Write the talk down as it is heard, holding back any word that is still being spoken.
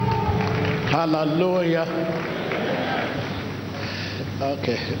Hallelujah.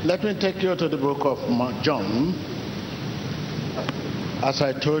 Okay, let me take you to the book of John. As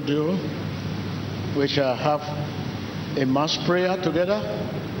I told you, we shall have a mass prayer together.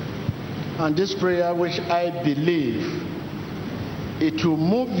 And this prayer, which I believe, it will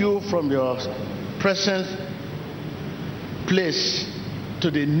move you from your present place to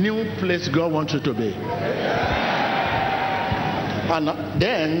the new place God wants you to be. And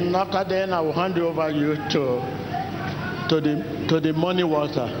then, after then, I will hand over you to the money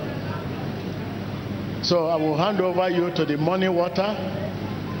water. So I will hand over you to the money water.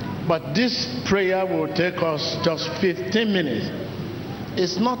 But this prayer will take us just 15 minutes.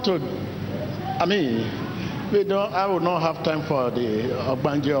 It's not to, I will not have time for the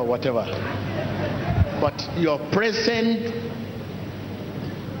Ogbanje or whatever. But your present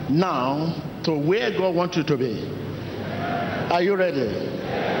now to where God wants you to be. Are you ready?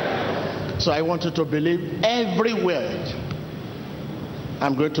 So I want you to believe every word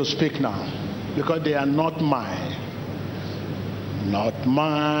I'm going to speak now, because they are not mine. Not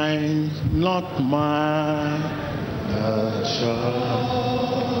mine, not mine, the choice.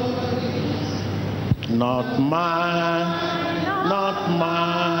 Not mine, not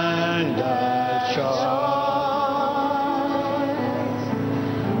mine, the choice.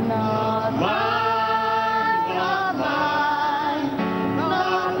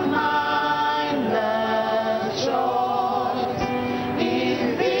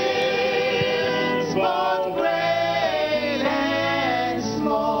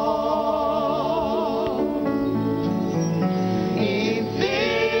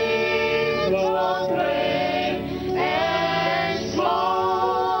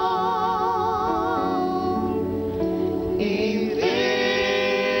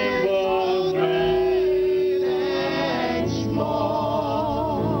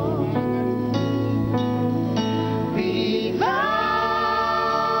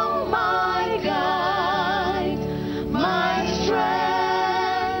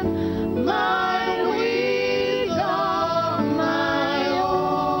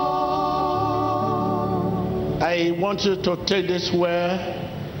 I want you to take this word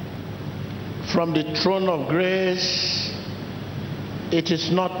from the throne of grace. It is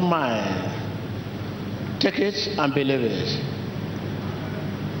not mine. Take it and believe it.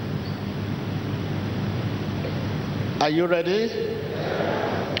 Are you ready?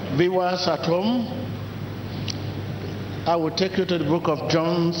 Viewers at home, I will take you to the book of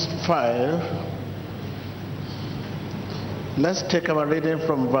John 5. Let's take our reading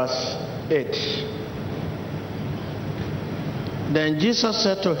from verse 8. Then Jesus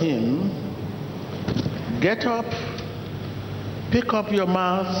said to him, "Get up, pick up your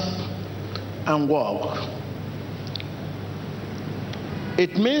mat, and walk."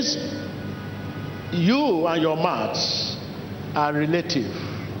 It means you and your mat are relative.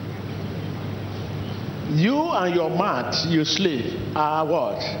 You and your mat you sleep are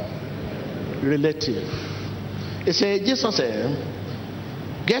what? Relative. It says, Jesus said,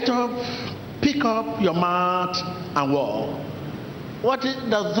 "Get up, pick up your mat, and walk." What does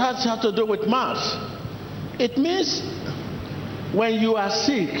that have to do with mat? It means when you are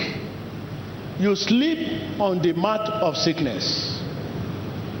sick, you sleep on the mat of sickness.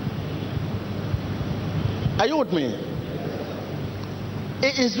 Are you with me?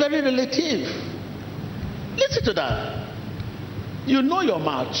 It is very relative. Listen to that. You know your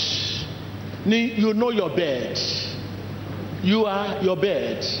mat. You know your bed. You are your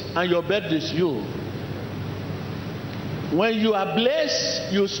bed, and your bed is you. When you are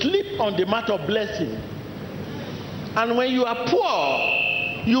blessed, you sleep on the mat of blessing. And when you are poor,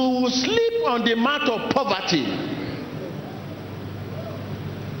 you will sleep on the mat of poverty.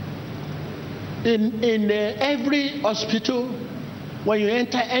 In every hospital, when you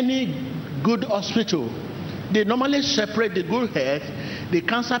enter any good hospital, they normally separate the good health, the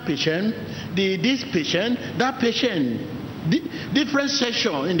cancer patient, this patient, that patient, different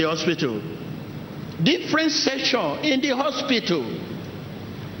section in the hospital. Different section in the hospital.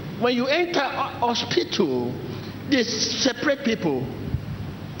 When you enter a hospital, they separate people.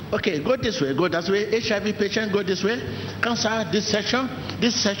 Okay, go this way, go that way. HIV patient, go this way. Cancer, this section,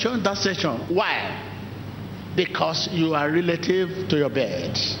 that section. Why? Because you are relative to your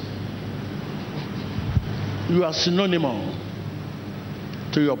bed. You are synonymous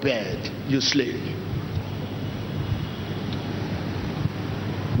to your bed. You sleep.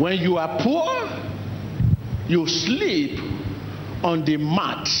 When you are poor, you sleep on the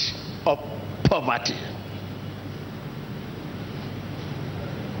mat of poverty.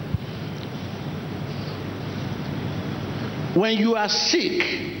 When you are sick,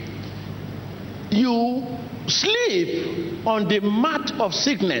 you sleep on the mat of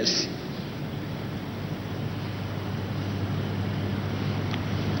sickness.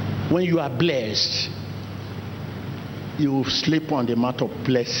 When you are blessed, you sleep on the mat of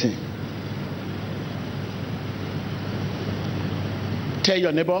blessing. Tell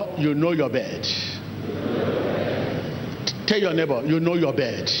your neighbor, you know your bed. Tell your neighbor, you know your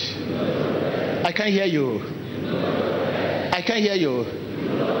bed. I can't hear you. I can't hear you.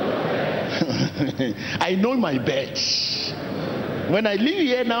 I know my bed. When I live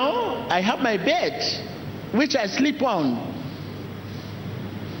here now, I have my bed, which I sleep on.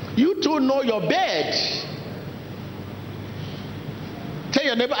 You too know your bed. Tell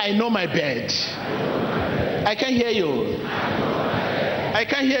your neighbor, I know my bed. I can't hear you. I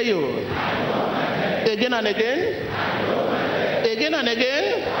can't hear you. Again and again. Again and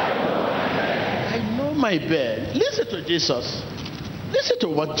again. I know my bed. Listen to Jesus. Listen to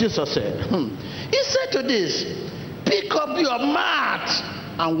what Jesus said. He said to this, pick up your mat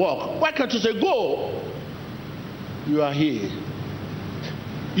and walk. Why can't you say, go? You are here.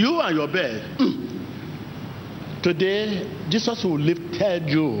 You and your bed. Today, Jesus will lift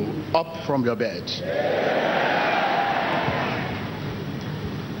you up from your bed.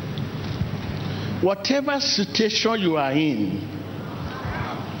 Whatever situation you are in,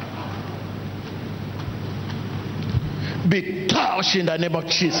 be touched in the name of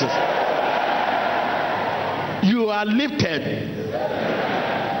Jesus. You are lifted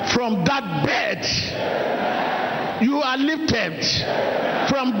from that bed. You are lifted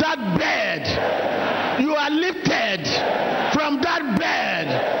from that bed. You are lifted from that bed.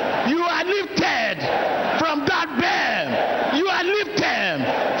 You are lifted from that bed. You are lifted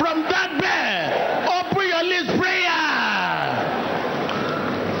from that bed. Open your lips, prayer.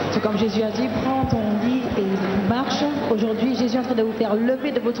 C'est comme Jésus a dit, prends ton lit et marche. Aujourd'hui, Jésus est en train de vous faire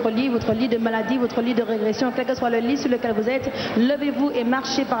lever de votre lit de maladie, votre lit de régression, quel que soit le lit sur lequel vous êtes. Levez-vous et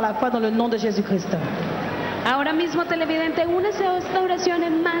marchez par la foi dans le nom de Jésus-Christ. Ahora mismo, televidente, únese a esta oración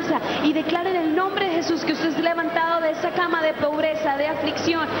en masa y declare en el nombre de Jesús que usted es levantado de esa cama de pobreza, de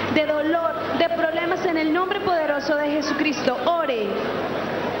aflicción, de dolor, de problemas en el nombre poderoso de Jesucristo. Ore.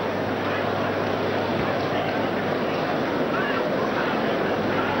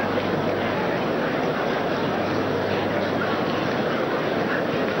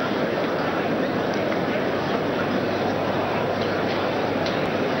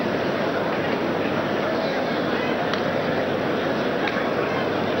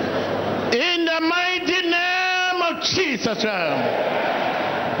 Jesus,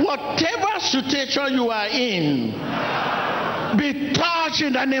 whatever situation you are in, be touched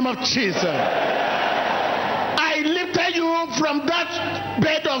in the name of Jesus. I lifted you from that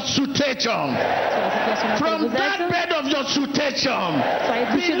bed of situation. From that bed of your situation.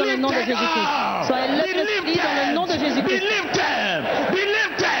 Be lifted up. Be lifted. Be lifted. Be lifted. Be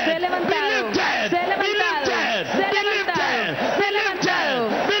lifted. Be lifted. Be lifted. Be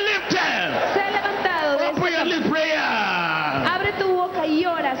lifted. Be lifted. Open your lips, prayer. Y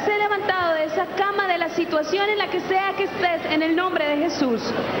ora, sé levantado de esa cama de la situación en la que sea que estés en el nombre de Jesús.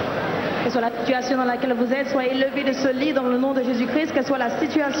 Que soit la situation dans laquelle vous êtes, soyez élevé de ce lit dans le nom de Jésus-Christ. Que soit la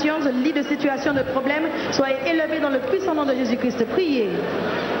situation, ce lit de situation de problème, soyez élevé dans le puissant nom de Jésus-Christ. Priez.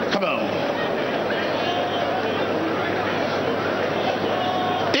 Come on.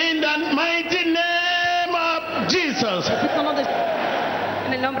 In the mighty name of Jesus.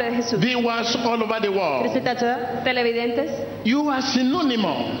 En el nombre de Jesús. Viewers all over the world. Spectateurs, televidentes. You are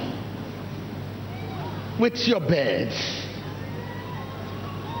synonymous with your bed.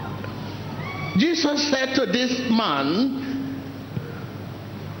 Jesus said to this man,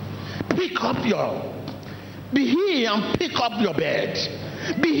 be healed and pick up your bed.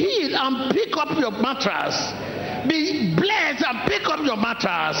 Be healed and pick up your mattress. Be blessed and pick up your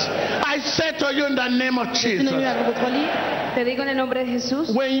mattress. I said to you in the name of Jesus. Te digo en el nombre de Jesús.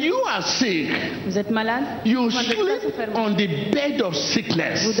 When you are sick, vous êtes malade, you sleep on the bed of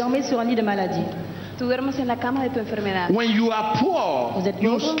sickness. Vous dormez sur un lit de maladie. Tú duermes en la cama de tu enfermedad. When you are poor,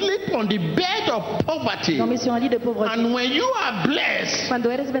 you sleep on the bed of poverty. Dormez sur un lit de pauvreté. And when you are blessed, cuando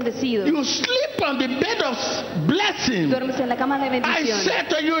eres bendecido, you sleep on the bed of blessing. Duermes en la cama de bendición. I said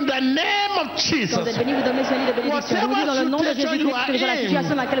to you in the name of Jesus, whatever situation you are in,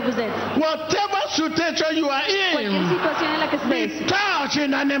 whatever situation you are in, be touched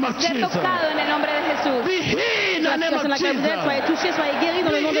in the name of Jesus. Be healed in the name of Jesus. Be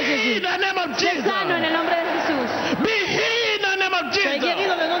healed in the name of Jesus. En el nombre de Jesús. Be healed in the name of Jesus. You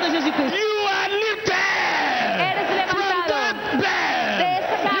are lifted. Eres levantado from that bed. De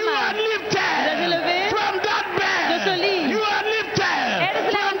esa cama. You are lifted from that bed. De ce lit. You are lifted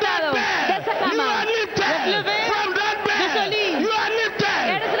Eres from that levantado bed. de esa cama. You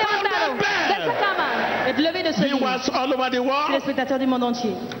viewers all over the tous les world, spectateurs du monde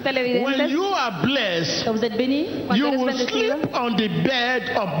entier. when Televidentes, you are blessed, Quand vous êtes bénis, you eres will bendecido, sleep on the bed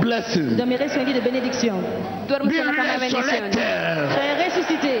of vous blessing. dormirez sur un lit de bénédiction. duermes Be en la cama de bendición. resurrected. Soyez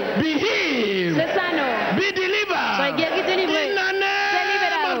ressuscités. Be healed. Sé sano. Be Soyez delivered. guéris, délivrés. In the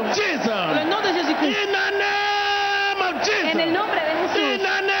name of Dans Jesus. le nom de Jésus-Christ. In the name of En el Jesus. nombre de In Jesús.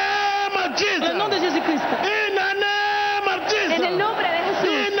 the name of Dans le nom de Jesus. Jésus-Christ. In the name of Jesus. En el nombre de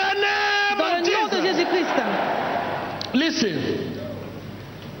Jesús. In the name Dans le of nom de Jesus. Jésus-Christ. Listen.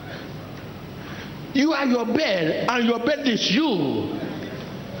 You are your bed, and your bed is you.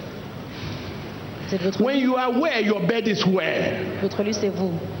 C'est votre When lit. you are where, your bed is where. Votre lit, c'est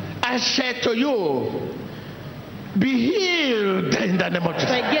vous. I said to you, be healed in the name of Jesus.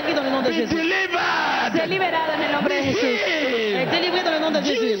 Soyez guéris dans le nom de Be Jésus. Sé delivered. liberado en el nombre de Be Jesús. Soyez healed. délivrés dans le nom de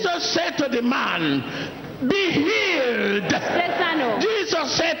Jésus. Jesus said to the man, be healed. Sé sano.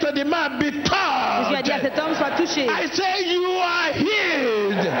 Jesus said to the man, be Jésus a dit à touched. cet homme, sois touché. I say you are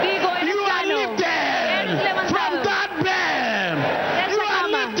healed. Digo, eres You are sano. lifted Eres levantado. from that bed. De You esa are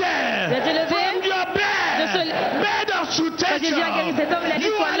cama. lifted Vous êtes élevé from your de ce- bed. Bed of Quand Jésus sutation. a guéri cet homme, il a dit,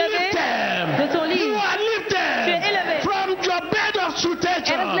 You sois are levé de ton lifted. lit. You are lifted Tu es élevé. from your bed of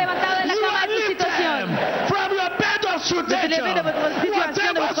sutation. Eres levantado de la You cama are de tu lifted situación. from your bed of sutation. élevé de votre situation, de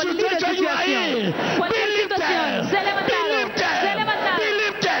Whatever votre lit de situation you are situation. in, be Cualquier situación, lifted. sé levantado, Be lifted. sé levantado. Be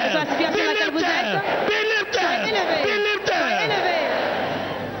lifted. De la situation Be dans laquelle vous lifted. êtes, Be lifted. Soyez élevé. Be lifted. Soyez élevé.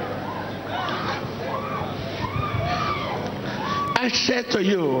 I said to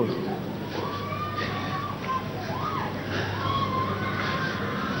you,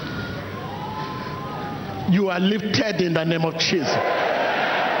 you are lifted in the name of Jesus.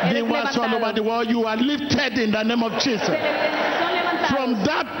 The Eres ones all over levantado. the world, you are lifted in the name of Jesus. Televidentes son levantados. From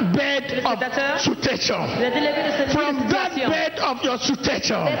that bed of spectateurs, sutation, Vous êtes élevés de cette from that situation. bed of your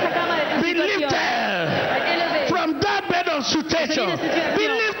sutation, De esa cama de tu be situación. lifted. Élevé. From that bed of sutation, Celui de situation. be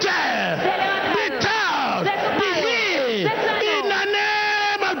lifted, Sé levantado. be touched, Sé tocado. be healed Sé sano. in the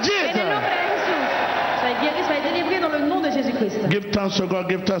name of En el Jesus. nombre de Jesús. Soyez guéris, soyez délivrés dans le nom de Jésus-Christ. Give thanks to God,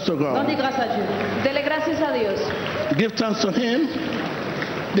 give thanks to Rendez God. grâce à Dieu. Dele gracias a Dios. Give thanks to Him.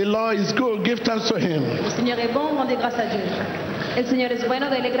 The Lord is good, give thanks to Him. Le Seigneur est bon, rendez grâce à Dieu. El Señor es bueno,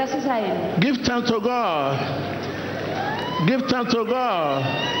 dele gracias a Él. Give thanks to God. Give thanks to God.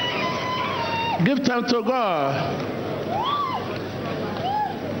 Give thanks to God.